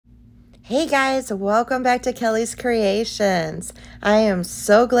Hey guys, welcome back to Kelly's Creations. I am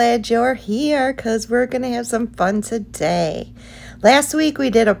so glad you're here because we're going to have some fun today. Last week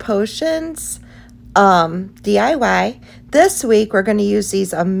we did a potions DIY. This week we're going to use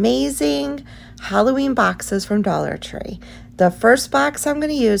these amazing Halloween boxes from Dollar Tree. The first box I'm going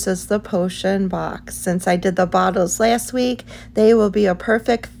to use is the potion box. Since I did the bottles last week, they will be a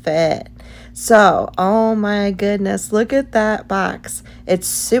perfect fit. So, oh my goodness, look at that box. It's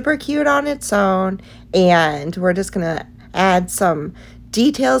super cute on its own, and we're just going to add some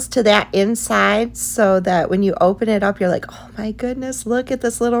details to that inside so that when you open it up, you're like, oh my goodness, look at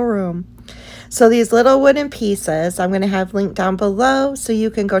this little room. So these little wooden pieces, I'm going to have linked down below so you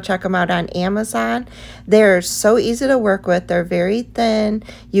can go check them out on Amazon. They're so easy to work with. They're very thin.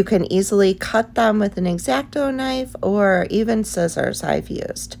 You can easily cut them with an X-Acto knife or even scissors I've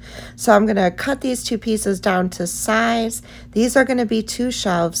used. So I'm going to cut these two pieces down to size. These are going to be 2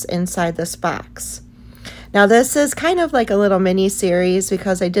 shelves inside this box. Now this is kind of like a little mini series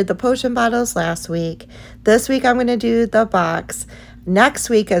because I did the potion bottles last week. This week I'm going to do the box. Next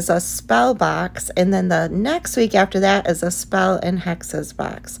week is a spell box, and then the next week after that is a spell and hexes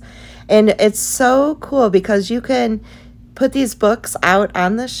box. And it's so cool because you can put these books out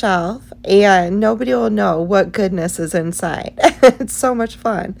on the shelf and nobody will know what goodness is inside. It's so much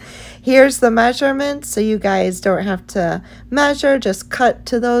fun. Here's the measurements so you guys don't have to measure, just cut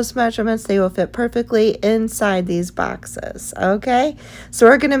to those measurements. They will fit perfectly inside these boxes. Okay, so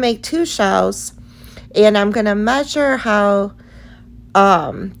we're going to make 2 shelves, and I'm going to measure how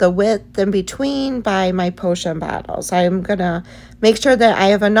the width in between by my potion bottles. I'm gonna make sure that I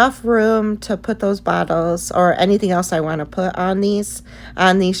have enough room to put those bottles or anything else I want to put on these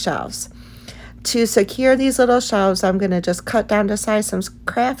shelves. To secure these little shelves, I'm gonna just cut down to size some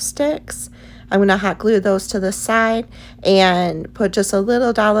craft sticks. I'm gonna hot glue those to the side and put just a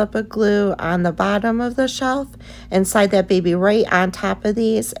little dollop of glue on the bottom of the shelf and slide that baby right on top of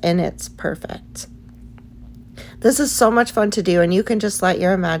these, and it's perfect. This is so much fun to do, and you can just let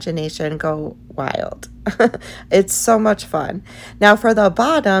your imagination go wild. It's so much fun. Now for the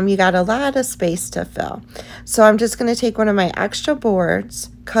bottom, you got a lot of space to fill. So I'm just going to take one of my extra boards,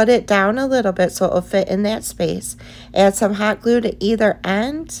 cut it down a little bit so it will fit in that space, add some hot glue to either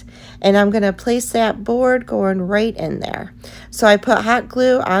end, and I'm going to place that board going right in there. So I put hot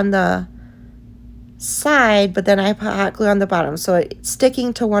glue on the side, but then I put hot glue on the bottom. So it's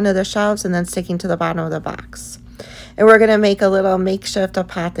sticking to one of the shelves and then sticking to the bottom of the box. And we're going to make a little makeshift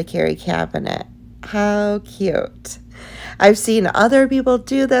apothecary cabinet. How cute. I've seen other people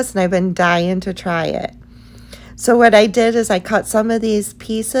do this and I've been dying to try it. So what I did is I cut some of these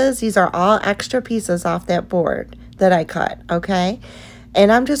pieces. These are all extra pieces off that board that I cut, okay?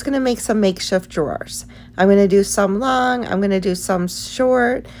 And I'm just going to make some makeshift drawers. I'm going to do some long, I'm going to do some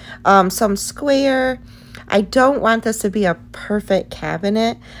short, some square. I don't want this to be a perfect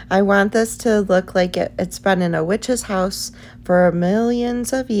cabinet. I want this to look like it's been in a witch's house for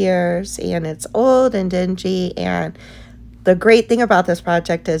millions of years, and it's old and dingy. And the great thing about this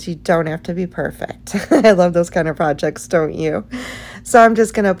project is you don't have to be perfect. I love those kind of projects, don't you? So I'm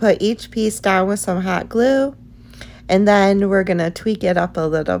just going to put each piece down with some hot glue, and then we're going to tweak it up a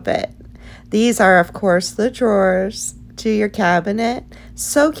little bit. These are, of course, the drawers to your cabinet.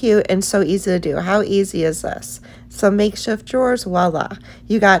 So cute and so easy to do. How easy is this? Some makeshift drawers, voila.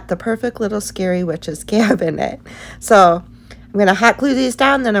 You got the perfect little scary witch's cabinet. So I'm going to hot glue these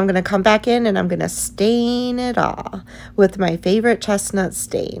down, then I'm going to come back in and I'm going to stain it all with my favorite chestnut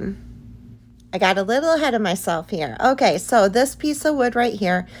stain. I got a little ahead of myself here. Okay, so this piece of wood right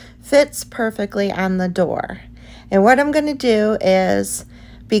here fits perfectly on the door. And what I'm going to do is,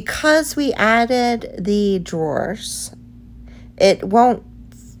 because we added the drawers, it won't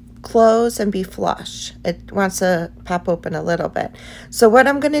close and be flush. It wants to pop open a little bit. So what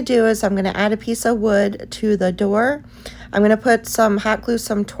I'm going to do is I'm going to add a piece of wood to the door. I'm going to put some hot glue,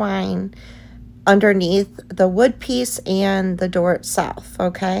 some twine underneath the wood piece and the door itself,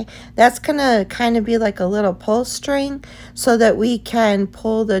 okay? That's going to kind of be like a little pull string so that we can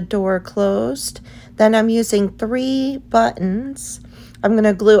pull the door closed. Then I'm using 3 buttons. I'm going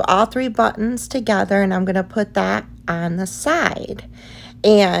to glue all 3 buttons together, and I'm going to put that on the side.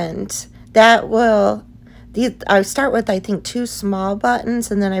 And that will, I start with, I think, 2 small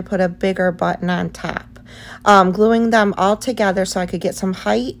buttons, and then I put a bigger button on top. Gluing them all together so I could get some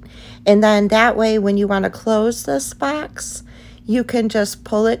height. And then that way, when you want to close this box, you can just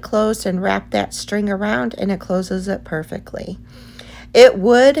pull it closed and wrap that string around, and it closes it perfectly. It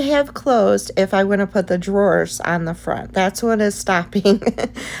would have closed if I wouldn't have put the drawers on the front. That's what is stopping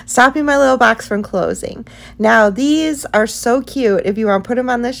stopping my little box from closing. Now these are so cute if you want to put them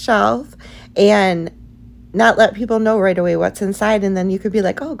on the shelf and not let people know right away what's inside, and then you could be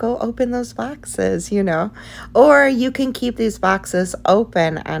like, oh, go open those boxes, you know. Or you can keep these boxes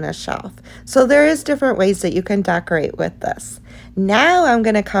open on a shelf. So there is different ways that you can decorate with this. Now I'm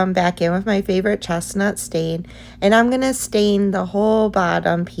going to come back in with my favorite chestnut stain, and I'm going to stain the whole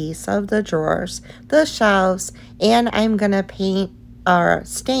bottom piece of the drawers, the shelves, and I'm going to paint or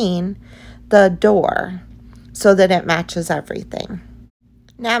stain the door so that it matches everything.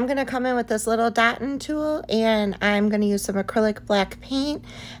 Now I'm going to come in with this little dotting tool, and I'm going to use some acrylic black paint,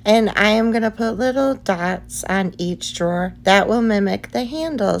 and I am going to put little dots on each drawer that will mimic the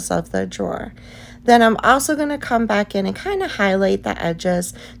handles of the drawer. Then I'm also going to come back in and kind of highlight the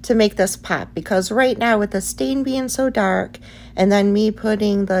edges to make this pop, because right now with the stain being so dark and then me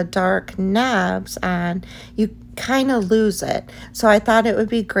putting the dark knobs on, you kind of lose it. So I thought it would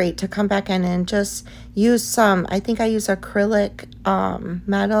be great to come back in and just use some, I think I use acrylic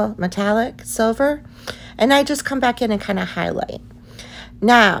metallic silver, and I just come back in and kind of highlight.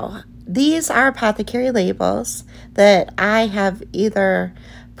 Now these are apothecary labels that I have either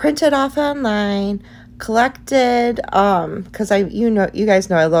printed off online, collected, because you guys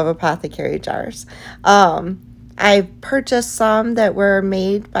know I love apothecary jars. I purchased some that were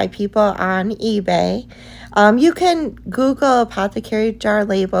made by people on eBay. You can Google apothecary jar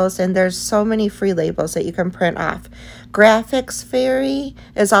labels, and there's so many free labels that you can print off. Graphics Fairy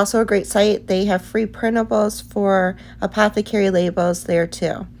is also a great site. They have free printables for apothecary labels there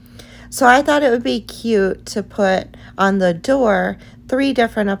too. So I thought it would be cute to put on the door 3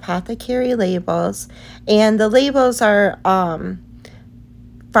 different apothecary labels, and the labels are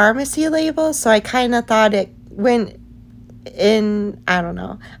pharmacy labels, so I kind of thought it went in, I don't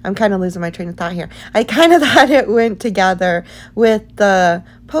know, I'm kind of losing my train of thought here. I kind of thought it went together with the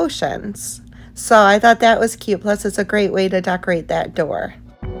potions, so I thought that was cute. Plus it's a great way to decorate that door.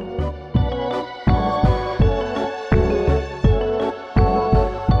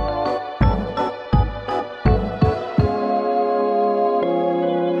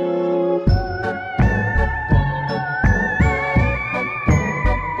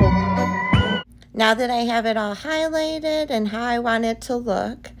 Now that I have it all highlighted and how I want it to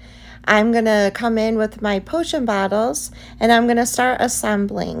look, I'm going to come in with my potion bottles and I'm going to start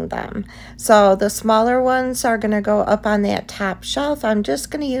assembling them. So the smaller ones are going to go up on that top shelf. I'm just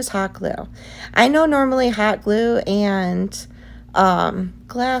going to use hot glue. I know normally hot glue and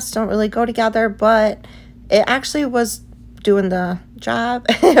glass don't really go together, but it actually was doing the job.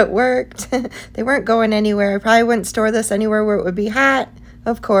 It worked. They weren't going anywhere. I probably wouldn't store this anywhere where it would be hot,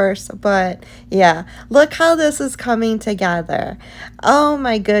 of course, but yeah, look how this is coming together. Oh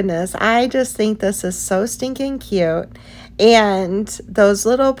my goodness, I just think this is so stinking cute, and those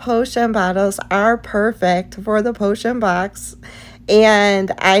little potion bottles are perfect for the potion box,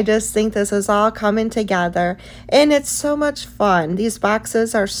 and I just think this is all coming together, and it's so much fun. These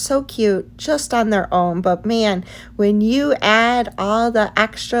boxes are so cute just on their own, but man, when you add all the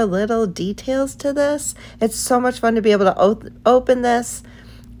extra little details to this, it's so much fun to be able to open this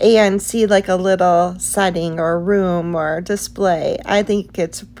and see like a little setting or room or display. I think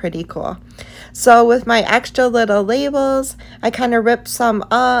it's pretty cool. So with my extra little labels, I kind of ripped some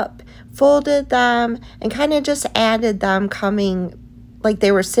up, folded them, and kind of just added them coming like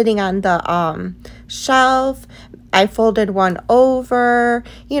they were sitting on the shelf. I folded one over,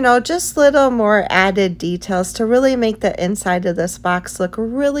 you know, just little more added details to really make the inside of this box look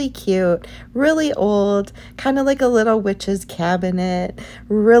really cute, really old, kind of like a little witch's cabinet.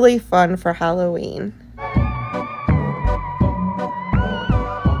 Really fun for Halloween.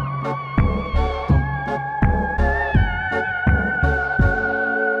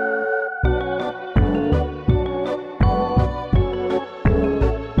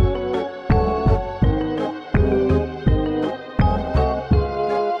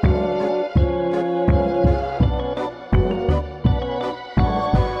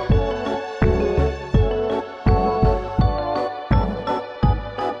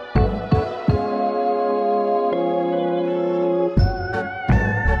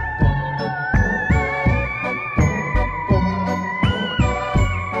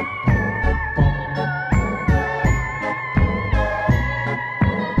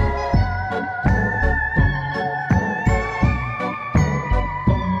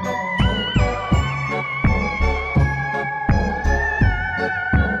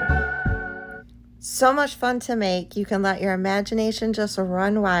 so much fun to make. You can let your imagination just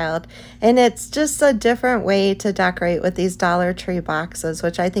run wild. And it's just a different way to decorate with these Dollar Tree boxes,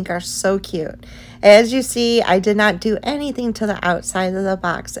 which I think are so cute. As you see, I did not do anything to the outside of the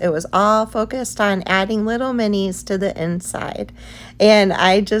box. It was all focused on adding little minis to the inside. And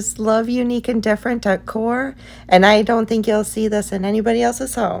I just love unique and different decor. And I don't think you'll see this in anybody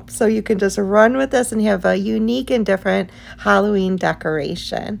else's home. So you can just run with this and have a unique and different Halloween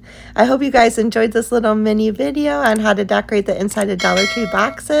decoration. I hope you guys enjoyed this little mini video on how to decorate the inside of Dollar Tree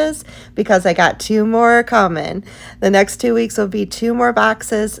boxes, because I got 2 more coming. The next 2 weeks will be 2 more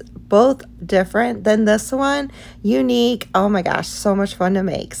boxes, both different than this one, unique. Oh my gosh, so much fun to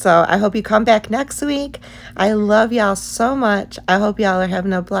make. So I hope you come back next week. I love y'all so much. I hope y'all are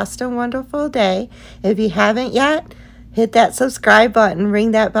having a blessed and wonderful day. If you haven't yet, hit that subscribe button,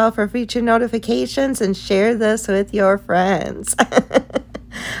 ring that bell for future notifications, and share this with your friends.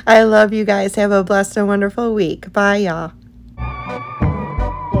 I love you guys. Have a blessed and wonderful week. Bye, y'all.